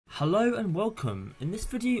Hello and welcome. In this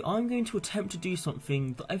video I'm going to attempt to do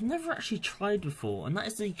something that I've never actually tried before, and that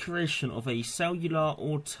is the creation of a Cellular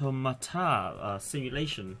Automata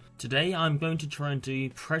simulation. Today I'm going to try and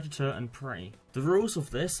do Predator and Prey. The rules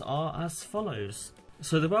of this are as follows.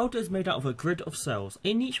 So the world is made out of a grid of cells.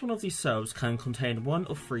 In each one of these cells can contain one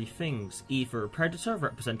of three things, either a predator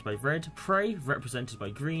represented by red, prey represented by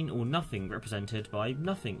green, or nothing represented by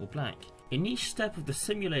nothing or black. In each step of the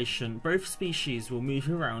simulation, both species will move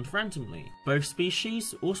around randomly. Both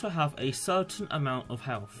species also have a certain amount of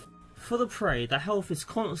health. For the prey, their health is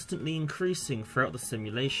constantly increasing throughout the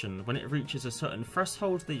simulation. When it reaches a certain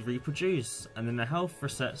threshold, they reproduce, and then their health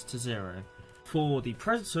resets to 0. For the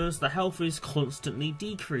predators, their health is constantly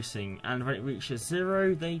decreasing, and when it reaches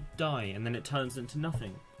 0, they die, and then it turns into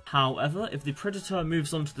nothing. However, if the predator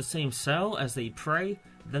moves onto the same cell as the prey,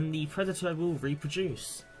 then the predator will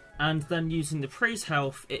reproduce. And then using the prey's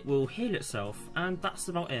health, it will heal itself, and that's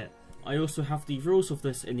about it. I also have the rules of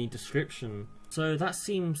this in the description. So that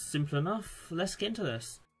seems simple enough, let's get into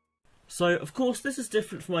this. So of course this is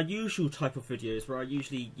different from my usual type of videos where I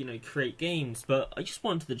usually, create games, but I just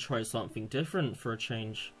wanted to try something different for a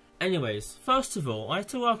change. Anyways, first of all, I have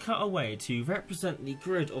to work out a way to represent the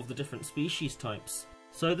grid of the different species types.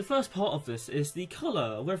 So the first part of this is the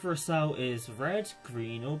colour, whether a cell is red,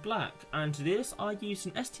 green or black, and to this I use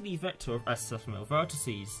an STD vector of SFML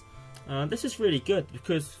vertices. This is really good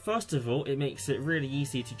because first of all it makes it really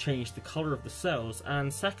easy to change the colour of the cells,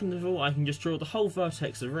 and second of all I can just draw the whole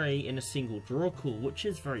vertex array in a single draw call, which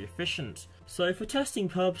is very efficient. So for testing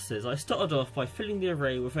purposes I started off by filling the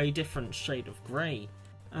array with a different shade of grey.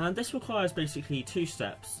 And this requires basically two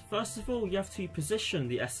steps. First of all, you have to position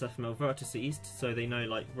the SFML vertices so they know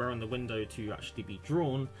where on the window to actually be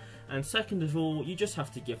drawn, and second of all, you just have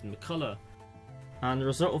to give them a colour. And the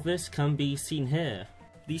result of this can be seen here.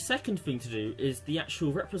 The second thing to do is the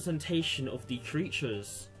actual representation of the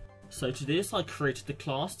creatures. So to this I created the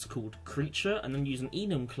class called creature, and then use an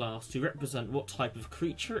enum class to represent what type of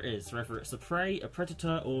creature it is, whether it's a prey, a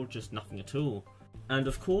predator, or just nothing at all. And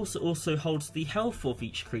of course it also holds the health of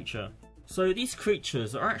each creature. So these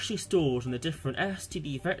creatures are actually stored in a different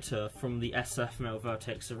STD vector from the SFML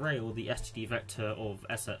vertex array, or the STD vector of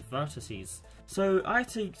SF vertices. So I had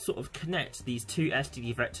to sort of connect these two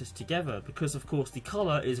STD vectors together because of course the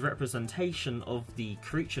colour is representation of the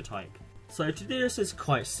creature type. So to do this is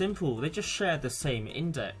quite simple, they just share the same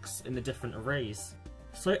index in the different arrays.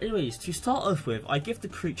 So anyways, to start off with, I give the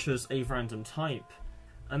creatures a random type.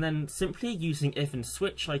 And then simply using if and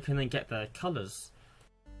switch I can then get their colours.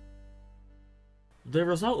 The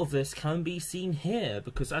result of this can be seen here,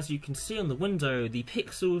 because as you can see on the window, the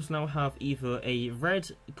pixels now have either a red,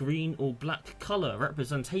 green or black colour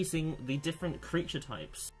representing the different creature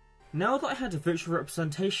types. Now that I had a virtual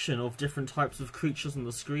representation of different types of creatures on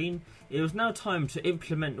the screen, it was now time to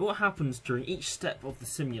implement what happens during each step of the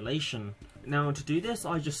simulation. Now to do this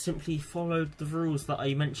I just simply followed the rules that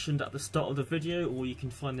I mentioned at the start of the video, or you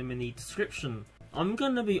can find them in the description. I'm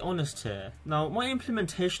gonna be honest here, now my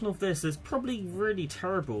implementation of this is probably really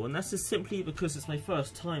terrible, and this is simply because it's my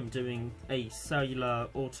first time doing a Cellular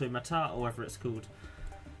Automaton or whatever it's called.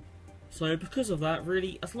 So because of that,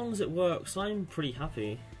 really, as long as it works I'm pretty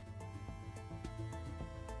happy.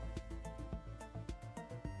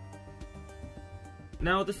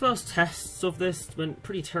 Now the first tests of this went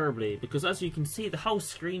pretty terribly, because as you can see the whole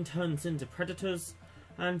screen turns into predators,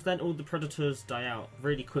 and then all the predators die out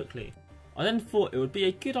really quickly. I then thought it would be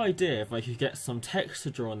a good idea if I could get some text to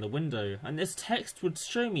draw on the window, and this text would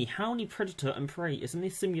show me how many predator and prey is in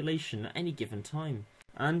this simulation at any given time.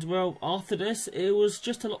 And well, after this it was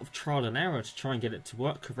just a lot of trial and error to try and get it to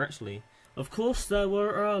work correctly. Of course there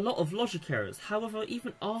were a lot of logic errors, however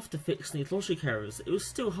even after fixing these logic errors it was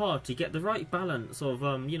still hard to get the right balance of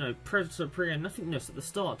predator, prey and nothingness at the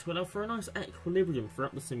start to allow for a nice equilibrium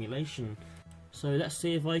throughout the simulation. So let's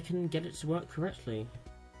see if I can get it to work correctly.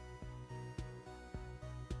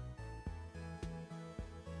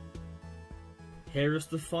 Here is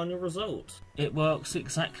the final result. It works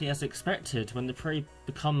exactly as expected. When the prey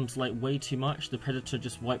becomes way too much, the predator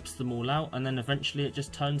just wipes them all out, and then eventually it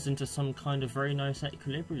just turns into some kind of very nice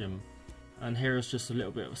equilibrium. And here is just a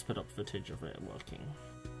little bit of sped up footage of it working.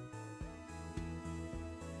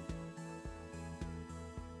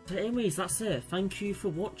 So anyways, that's it. Thank you for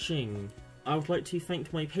watching. I would like to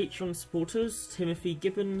thank my Patreon supporters, Timothy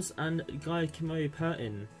Gibbons and Guy Kimo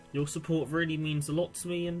Pertin. Your support really means a lot to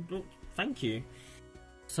me, and well, thank you.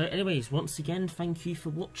 So anyways, once again, thank you for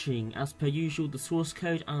watching. As per usual, the source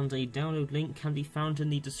code and a download link can be found in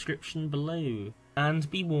the description below. And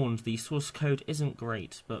be warned, the source code isn't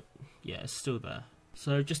great, but yeah, it's still there.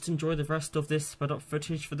 So just enjoy the rest of this sped up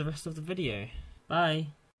footage for the rest of the video. Bye!